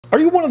Are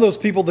you one of those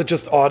people that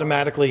just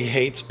automatically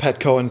hates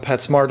Petco and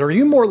PetSmart? Or are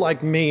you more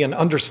like me and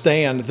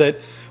understand that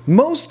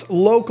most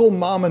local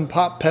mom and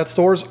pop pet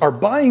stores are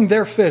buying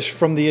their fish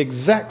from the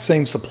exact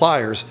same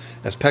suppliers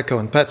as Petco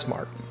and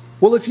PetSmart?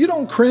 Well, if you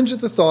don't cringe at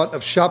the thought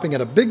of shopping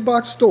at a big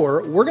box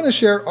store, we're going to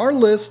share our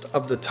list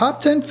of the top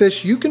 10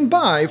 fish you can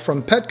buy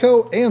from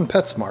Petco and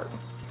PetSmart.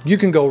 You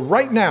can go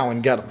right now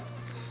and get them.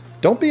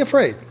 Don't be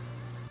afraid.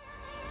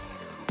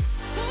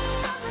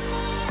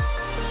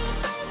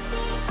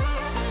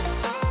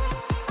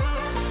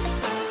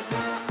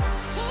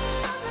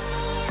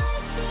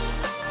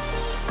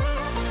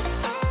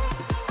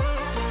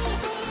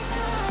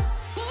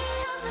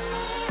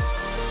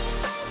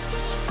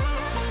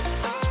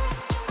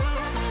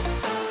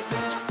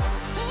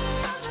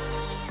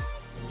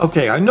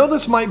 Okay, I know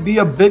this might be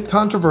a bit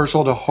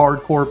controversial to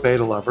hardcore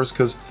beta lovers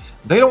because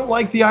they don't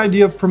like the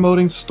idea of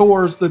promoting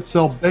stores that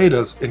sell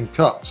betas in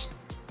cups.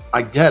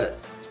 I get it.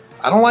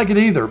 I don't like it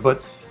either,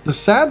 but the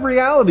sad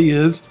reality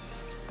is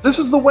this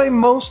is the way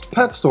most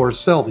pet stores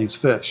sell these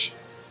fish.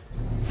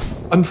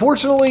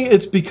 Unfortunately,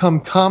 it's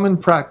become common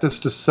practice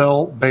to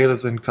sell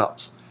betas in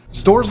cups.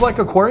 Stores like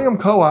Aquarium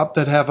Co-op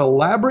that have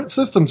elaborate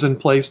systems in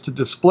place to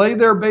display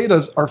their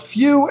betas are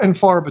few and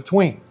far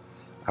between.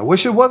 I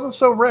wish it wasn't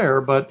so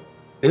rare, but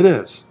it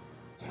is.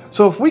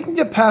 So if we can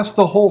get past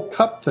the whole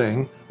cup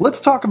thing, let's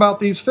talk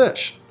about these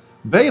fish.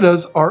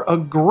 Betas are a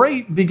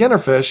great beginner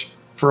fish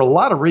for a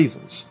lot of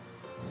reasons.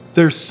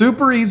 They're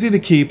super easy to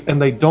keep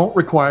and they don't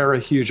require a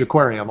huge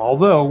aquarium,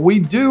 although we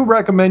do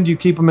recommend you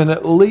keep them in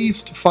at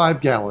least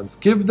 5 gallons.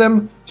 Give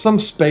them some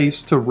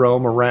space to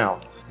roam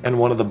around. And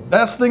one of the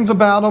best things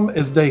about them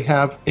is they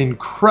have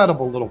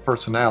incredible little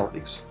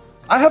personalities.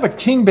 I have a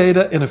king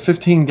beta in a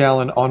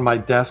 15-gallon on my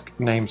desk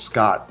named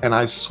Scott, and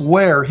I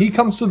swear he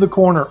comes to the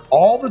corner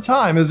all the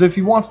time as if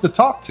he wants to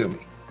talk to me.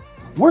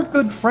 We're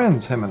good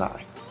friends, him and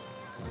I.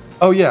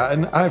 Oh yeah,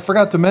 and I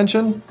forgot to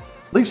mention,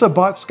 Lisa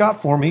bought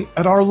Scott for me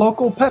at our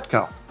local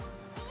Petco.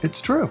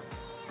 It's true.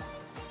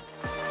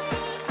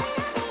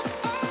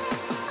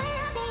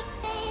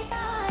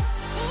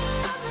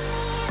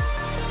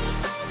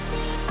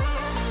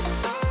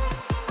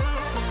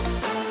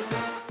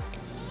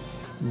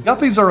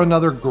 Guppies are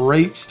another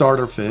great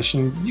starter fish,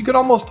 and you can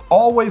almost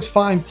always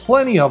find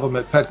plenty of them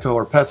at Petco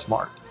or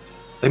PetSmart.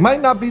 They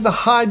might not be the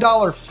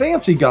high-dollar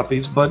fancy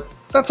guppies, but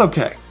that's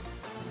okay.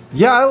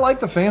 Yeah, I like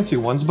the fancy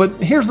ones, but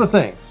here's the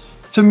thing.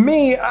 To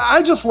me,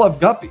 I just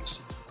love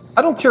guppies.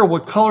 I don't care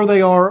what color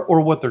they are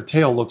or what their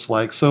tail looks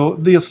like, so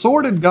the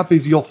assorted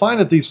guppies you'll find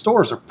at these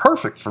stores are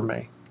perfect for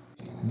me.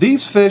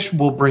 These fish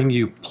will bring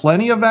you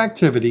plenty of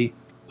activity,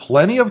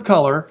 plenty of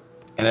color,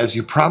 and as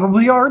you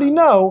probably already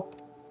know,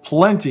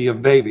 plenty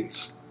of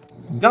babies.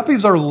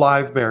 Guppies are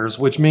live bears,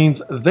 which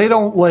means they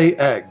don't lay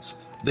eggs.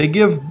 They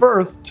give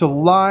birth to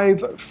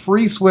live,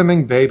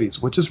 free-swimming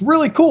babies, which is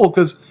really cool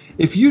because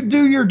if you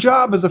do your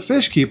job as a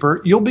fish keeper,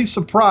 you'll be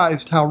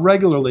surprised how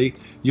regularly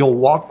you'll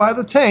walk by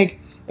the tank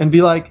and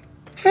be like,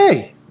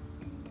 hey,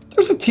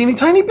 there's a teeny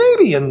tiny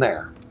baby in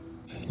there.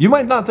 You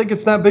might not think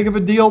it's that big of a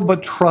deal,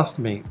 but trust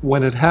me,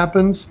 when it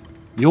happens,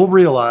 you'll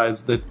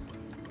realize that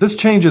this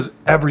changes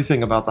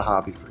everything about the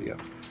hobby for you.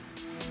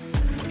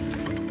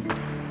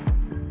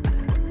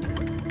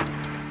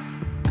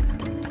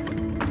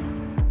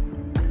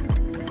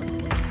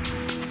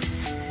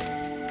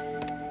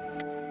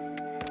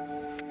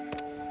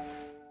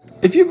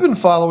 If you've been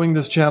following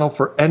this channel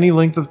for any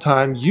length of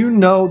time, you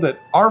know that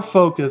our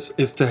focus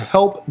is to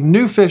help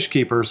new fish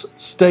keepers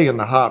stay in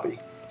the hobby.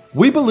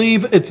 We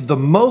believe it's the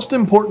most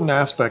important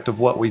aspect of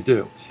what we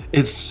do.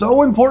 It's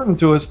so important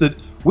to us that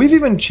we've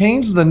even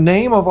changed the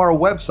name of our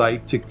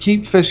website to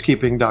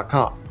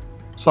keepfishkeeping.com.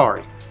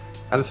 Sorry,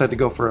 I just had to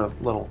go for a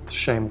little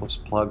shameless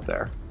plug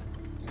there.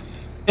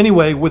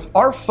 Anyway, with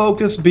our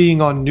focus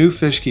being on new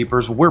fish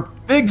keepers, we're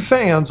big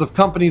fans of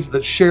companies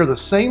that share the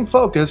same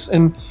focus,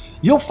 and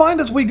you'll find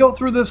as we go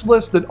through this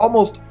list that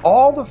almost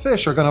all the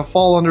fish are going to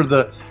fall under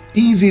the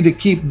easy to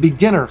keep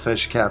beginner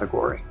fish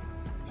category.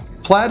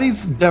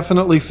 Platies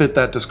definitely fit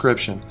that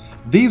description.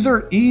 These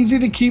are easy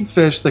to keep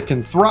fish that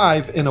can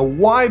thrive in a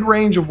wide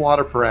range of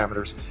water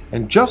parameters,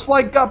 and just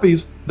like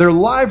guppies, they're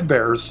live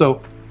bearers,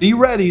 so be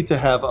ready to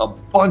have a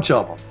bunch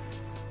of them.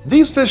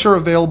 These fish are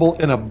available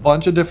in a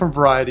bunch of different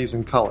varieties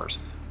and colors.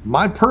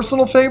 My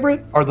personal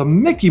favorite are the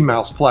Mickey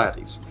Mouse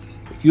platies.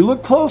 If you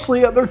look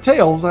closely at their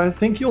tails, I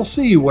think you'll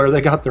see where they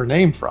got their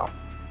name from.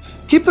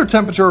 Keep their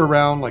temperature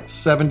around like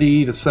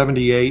 70 to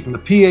 78 and the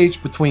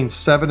pH between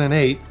 7 and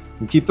 8,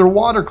 and keep their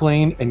water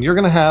clean, and you're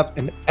going to have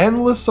an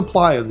endless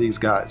supply of these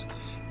guys.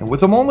 And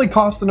with them only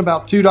costing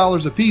about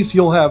 $2 a piece,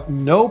 you'll have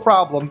no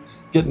problem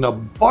getting a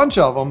bunch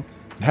of them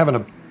and having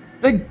a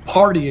big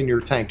party in your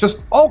tank.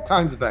 Just all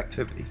kinds of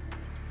activity.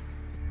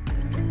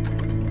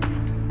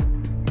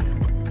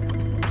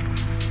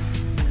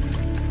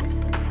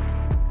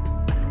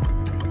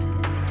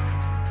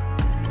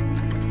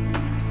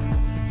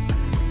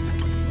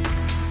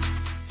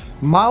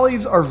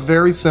 Mollies are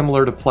very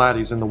similar to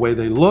platies in the way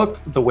they look,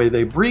 the way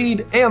they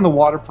breed, and the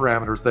water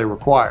parameters they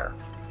require.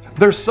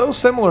 They're so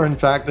similar, in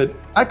fact, that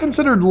I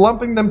considered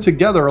lumping them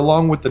together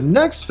along with the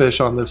next fish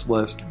on this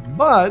list,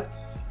 but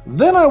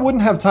then I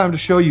wouldn't have time to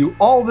show you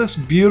all this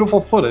beautiful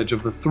footage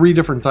of the 3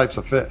 different types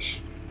of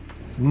fish.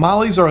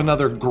 Mollies are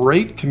another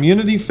great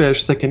community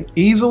fish that can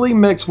easily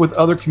mix with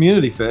other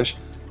community fish,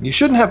 and you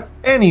shouldn't have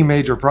any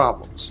major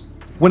problems.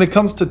 When it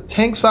comes to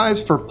tank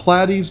size for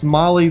platies,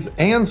 mollies,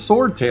 and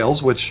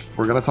swordtails, which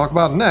we're going to talk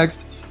about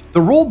next,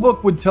 the rule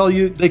book would tell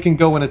you they can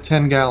go in a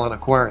 10-gallon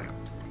aquarium.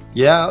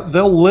 Yeah,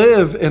 they'll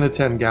live in a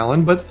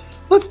 10-gallon, but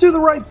let's do the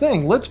right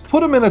thing. Let's put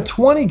them in a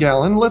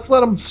 20-gallon, let's let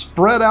them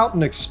spread out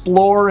and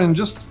explore and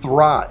just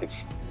thrive.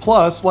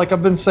 Plus, like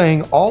I've been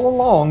saying all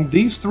along,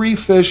 these 3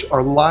 fish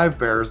are live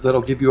bears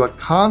that'll give you a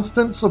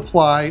constant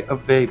supply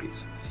of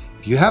babies.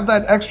 If you have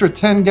that extra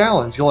 10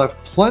 gallons, you'll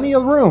have plenty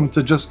of room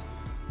to just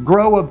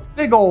grow a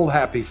big old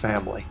happy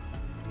family.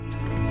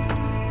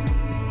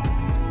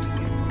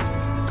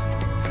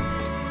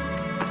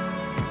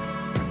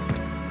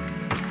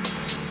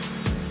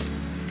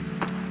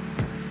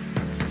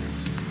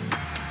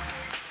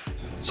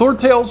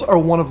 Swordtails are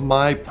one of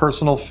my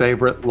personal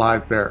favorite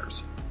live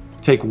bears.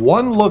 Take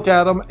one look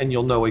at them and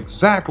you'll know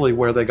exactly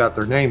where they got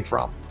their name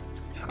from.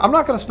 I'm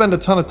not going to spend a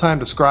ton of time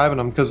describing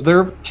them because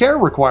their care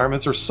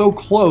requirements are so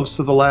close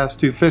to the last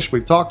 2 fish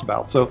we've talked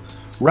about. So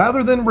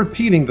rather than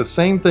repeating the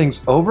same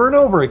things over and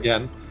over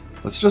again,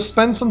 let's just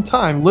spend some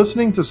time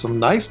listening to some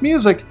nice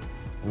music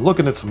and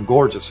looking at some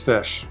gorgeous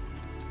fish.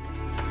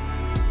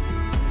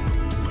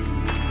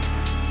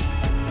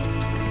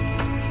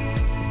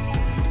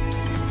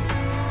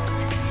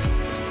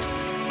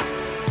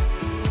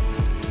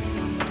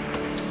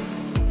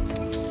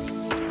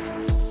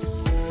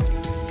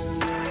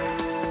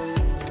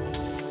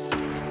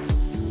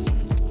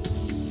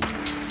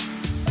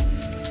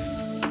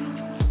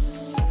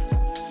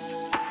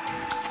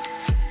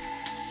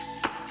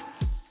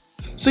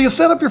 So you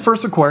set up your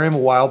first aquarium a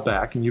while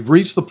back and you've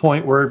reached the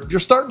point where you're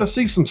starting to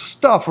see some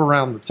stuff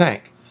around the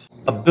tank.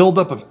 A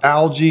buildup of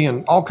algae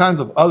and all kinds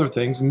of other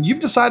things, and you've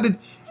decided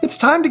it's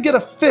time to get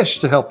a fish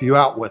to help you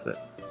out with it.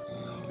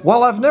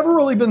 While I've never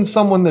really been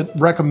someone that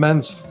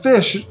recommends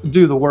fish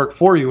do the work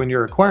for you in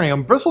your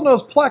aquarium,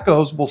 bristlenose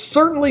plecos will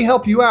certainly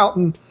help you out,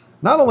 and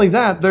not only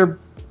that, they're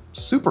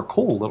super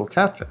cool little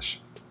catfish.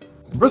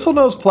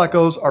 Bristlenose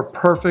plecos are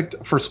perfect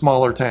for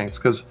smaller tanks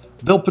because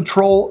they'll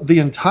patrol the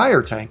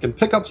entire tank and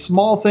pick up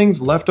small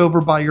things left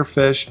over by your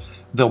fish.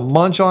 They'll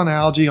munch on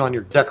algae on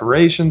your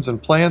decorations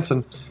and plants,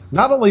 and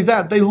not only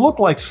that, they look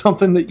like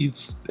something that you'd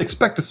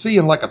expect to see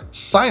in like a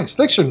science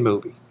fiction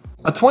movie.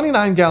 A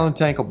 29-gallon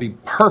tank will be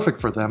perfect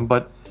for them,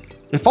 but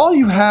if all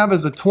you have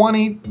is a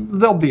 20,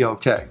 they'll be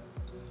okay.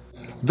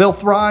 They'll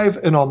thrive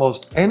in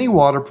almost any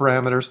water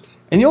parameters,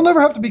 and you'll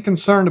never have to be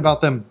concerned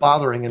about them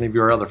bothering any of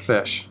your other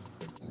fish.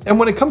 And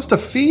when it comes to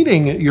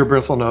feeding your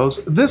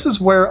bristlenose, this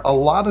is where a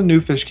lot of new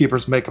fish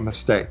keepers make a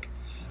mistake.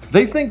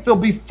 They think they'll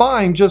be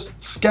fine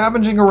just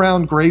scavenging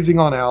around grazing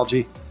on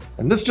algae,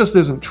 and this just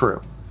isn't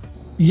true.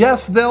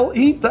 Yes, they'll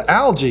eat the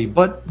algae,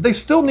 but they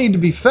still need to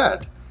be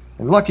fed.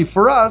 And lucky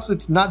for us,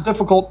 it's not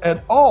difficult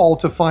at all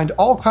to find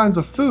all kinds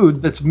of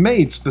food that's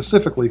made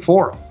specifically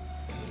for them.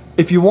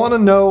 If you want to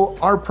know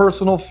our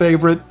personal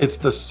favorite, it's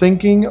the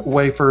sinking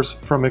wafers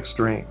from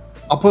Extreme.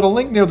 I'll put a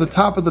link near the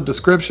top of the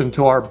description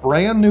to our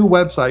brand new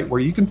website where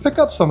you can pick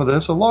up some of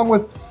this along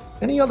with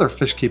any other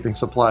fish keeping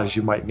supplies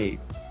you might need.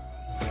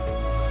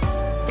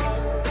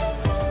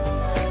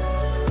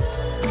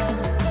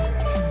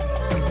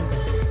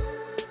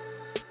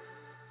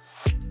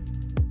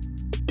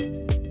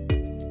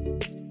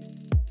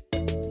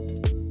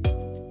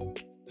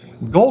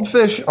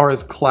 Goldfish are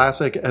as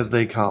classic as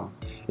they come.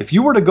 If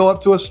you were to go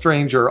up to a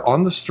stranger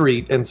on the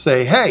street and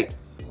say, "Hey,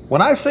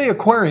 when I say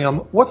aquarium,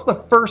 what's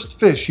the first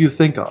fish you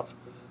think of?"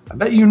 I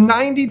bet you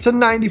 90 to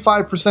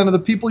 95% of the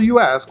people you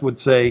ask would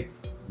say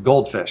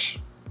goldfish.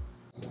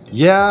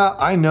 Yeah,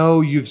 I know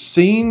you've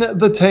seen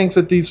the tanks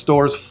at these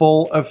stores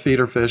full of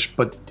feeder fish,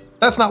 but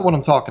that's not what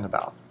I'm talking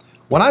about.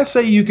 When I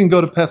say you can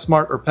go to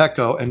PetSMART or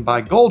PETCO and buy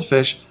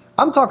goldfish,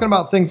 I'm talking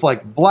about things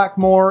like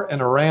Blackmore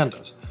and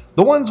Arandas,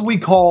 the ones we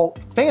call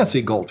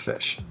fancy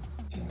goldfish.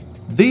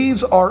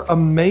 These are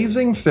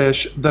amazing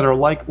fish that are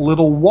like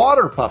little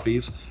water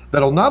puppies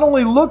that'll not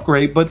only look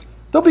great, but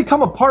they'll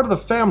become a part of the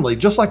family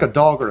just like a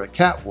dog or a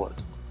cat would.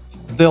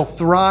 They'll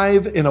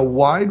thrive in a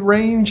wide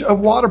range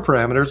of water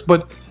parameters,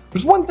 but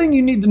there's one thing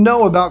you need to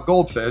know about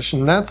goldfish,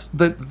 and that's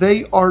that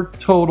they are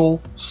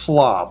total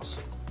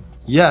slobs.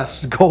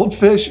 Yes,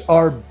 goldfish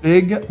are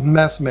big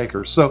mess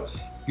makers, so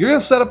if you're gonna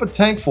set up a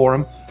tank for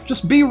them,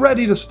 just be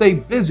ready to stay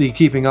busy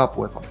keeping up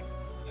with them.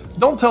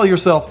 Don't tell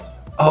yourself,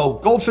 "Oh,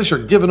 goldfish are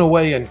given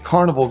away in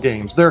carnival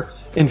games. They're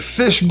in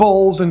fish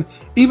bowls and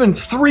even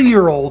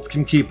 3-year-olds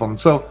can keep them,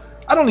 so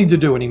I don't need to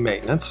do any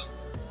maintenance."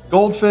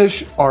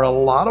 Goldfish are a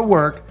lot of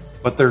work,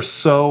 but they're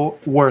so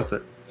worth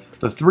it.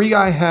 The 3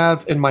 I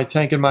have in my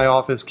tank in my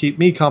office keep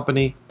me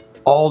company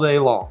all day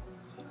long.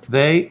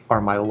 They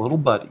are my little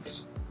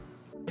buddies.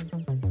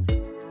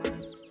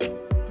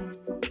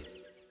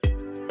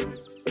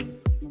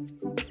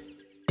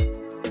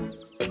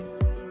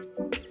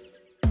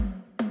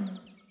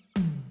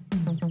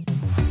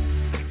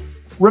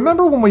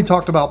 Remember when we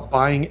talked about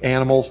buying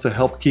animals to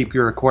help keep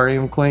your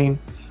aquarium clean?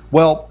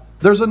 Well,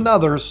 there's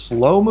another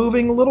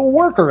slow-moving little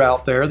worker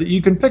out there that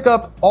you can pick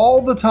up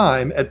all the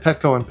time at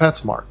PETCO and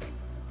PETSMART,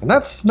 and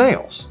that's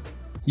snails.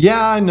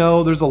 Yeah, I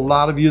know there's a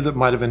lot of you that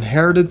might have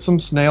inherited some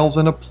snails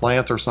in a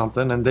plant or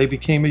something and they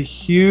became a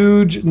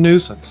huge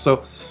nuisance. So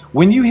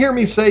when you hear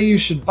me say you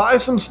should buy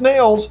some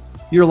snails,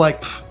 you're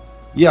like,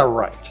 yeah,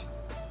 right.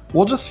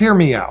 Well, just hear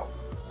me out.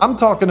 I'm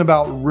talking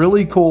about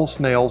really cool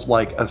snails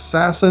like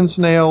assassin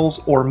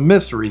snails or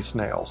mystery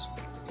snails.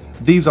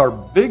 These are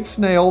big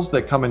snails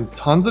that come in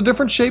tons of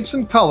different shapes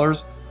and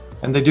colors,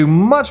 and they do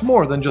much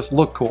more than just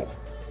look cool.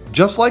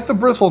 Just like the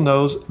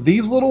bristlenose,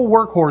 these little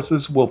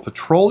workhorses will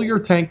patrol your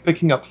tank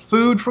picking up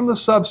food from the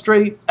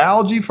substrate,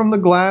 algae from the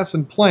glass,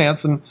 and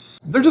plants, and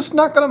they're just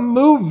not going to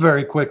move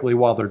very quickly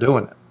while they're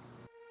doing it.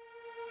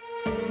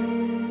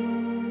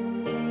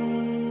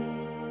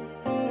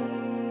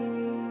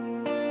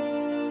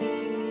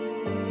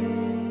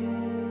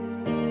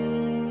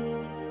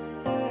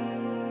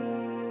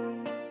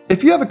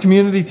 If you have a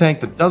community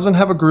tank that doesn't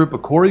have a group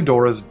of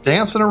Corydoras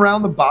dancing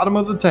around the bottom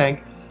of the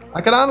tank,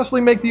 I can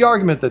honestly make the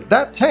argument that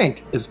that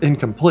tank is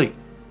incomplete.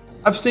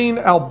 I've seen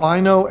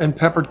albino and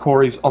peppered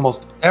Corys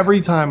almost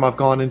every time I've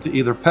gone into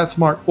either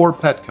PETSMART or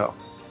PETCO,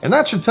 and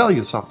that should tell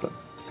you something.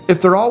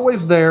 If they're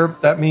always there,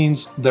 that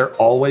means they're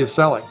always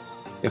selling.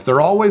 If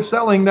they're always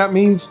selling, that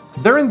means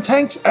they're in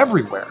tanks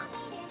everywhere.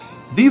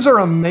 These are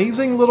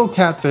amazing little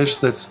catfish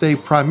that stay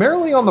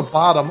primarily on the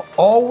bottom,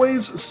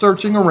 always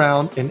searching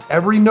around in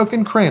every nook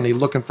and cranny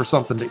looking for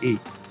something to eat.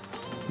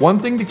 One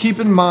thing to keep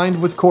in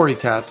mind with Cory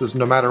cats is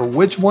no matter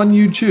which one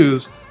you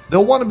choose,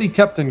 they'll want to be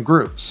kept in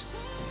groups.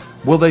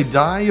 Will they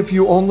die if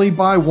you only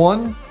buy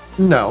one?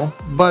 No,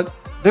 but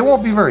they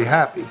won't be very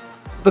happy.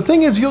 The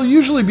thing is, you'll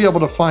usually be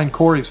able to find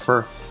Corys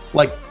for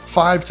like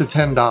 $5 to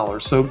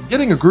 $10, so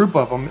getting a group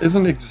of them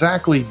isn't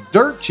exactly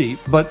dirt cheap,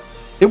 but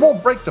it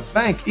won't break the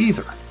bank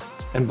either.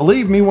 And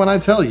believe me when I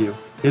tell you,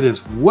 it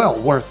is well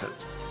worth it.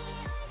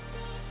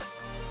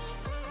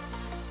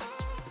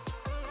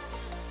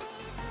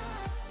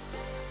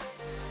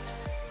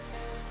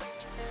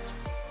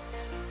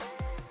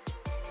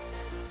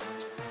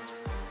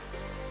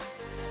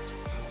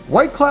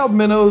 White cloud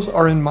minnows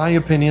are, in my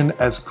opinion,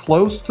 as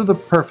close to the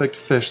perfect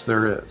fish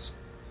there is.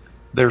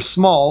 They're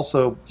small,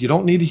 so you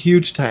don't need a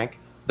huge tank.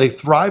 They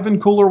thrive in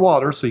cooler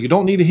water, so you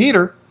don't need a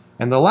heater.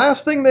 And the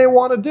last thing they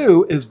want to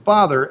do is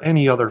bother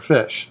any other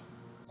fish.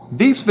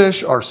 These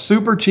fish are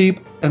super cheap,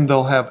 and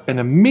they'll have an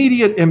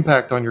immediate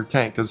impact on your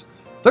tank because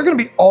they're going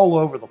to be all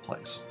over the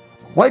place.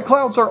 White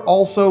clouds are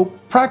also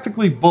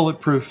practically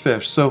bulletproof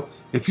fish, so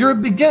if you're a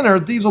beginner,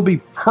 these will be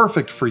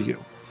perfect for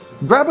you.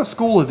 Grab a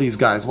school of these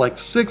guys, like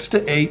 6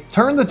 to 8,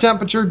 turn the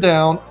temperature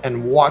down,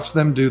 and watch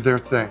them do their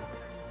thing.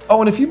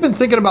 Oh, and if you've been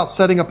thinking about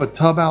setting up a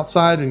tub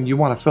outside and you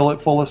want to fill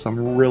it full of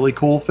some really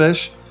cool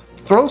fish,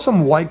 throw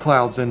some white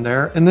clouds in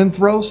there and then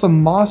throw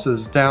some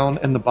mosses down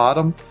in the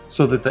bottom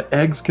so that the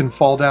eggs can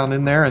fall down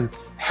in there and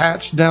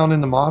hatch down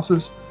in the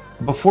mosses.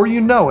 Before you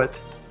know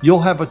it,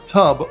 you'll have a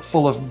tub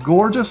full of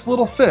gorgeous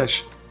little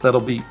fish that'll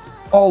be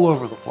all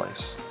over the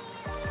place.